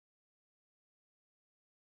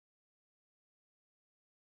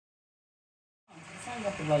you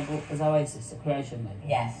got the label as Oasis, a creation label.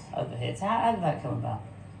 Yes. Over here. So how did that come about?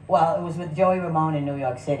 Well, it was with Joey Ramone in New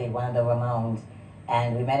York City, one of the Ramones,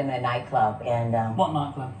 and we met him in a nightclub. And what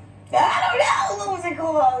nightclub? I don't know. What was it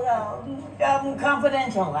called?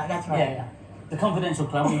 Confidential. That's right. Yeah. The Confidential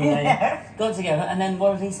Club. We were there, got together, and then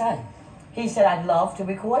what did he say? He said, "I'd love to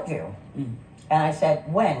record you." And I said,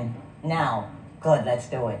 "When?" "Now." "Good, let's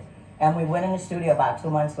do it." And we went in the studio about 2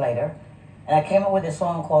 months later, and I came up with a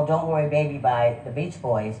song called "Don't Worry Baby" by the Beach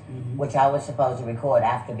Boys, which I was supposed to record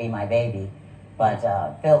after "Be My Baby," but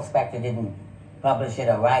Phil Spector didn't publish it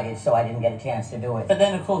or write it, so I didn't get a chance to do it. But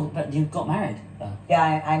then, of course, but you got married, though.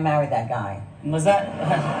 Yeah, I married that guy. Was that...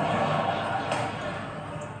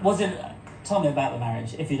 was it... Tell me about the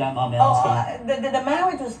marriage, if you don't mind me asking. The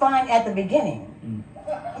marriage was fine at the beginning.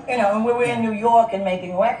 You know, and we were in New York and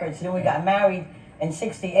making records. Then we got married in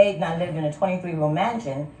 '68, and I lived in a 23-room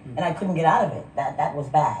mansion, and I couldn't get out of it. That was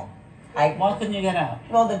bad. Why couldn't you get out?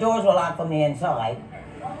 Well, the doors were locked from the inside.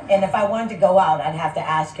 And if I wanted to go out, I'd have to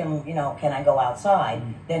ask him, you know, can I go outside?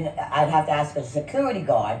 Then I'd have to ask a security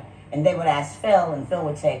guard, and they would ask Phil, and Phil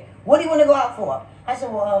would say, what do you want to go out for? I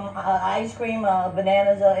said, well, ice cream,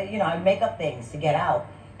 bananas, you know, I'd make up things to get out,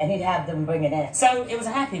 and he'd have them bring it in. So it was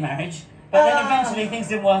a happy marriage, but then eventually things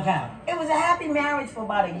didn't work out. It was a happy marriage for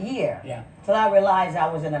about a year. Yeah. Till I realized I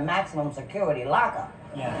was in a maximum security lockup.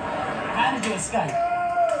 Yeah. How did you escape?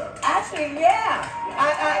 Actually, yeah.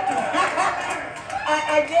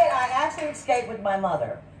 I did. I actually escaped with my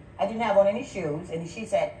mother. I didn't have on any shoes, and she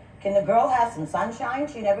said, can the girl have some sunshine?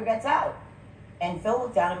 She never gets out. And Phil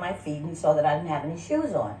looked down at my feet and saw that I didn't have any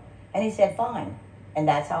shoes on. And he said, fine. And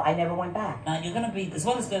that's how I never went back. Now, you're going to be, as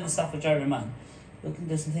well as doing the stuff with Joey Ramone, you're going to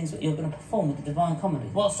do some things that you're going to perform with the Divine Comedy.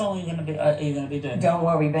 What song are you going to be doing? Don't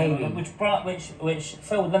Worry Baby. Which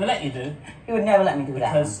Phil would never let you do. He would never let me do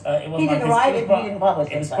that. Because it wasn't he didn't write it, he didn't publish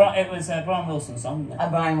it. It was a Brian Wilson song. A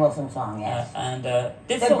Brian Wilson song, yes.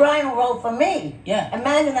 That Brian wrote for me. Yeah.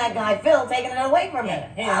 Imagine that guy, Phil, taking it away from me.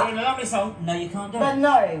 Yeah, in a lovely song. No, you can't do it. But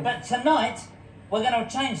no. But tonight, we're going to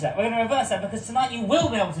change that. We're going to reverse that, because tonight you will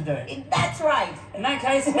be able to do it. That's right. In that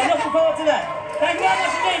case, we're looking forward to that. Thank you very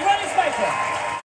much indeed, Ronnie Spector.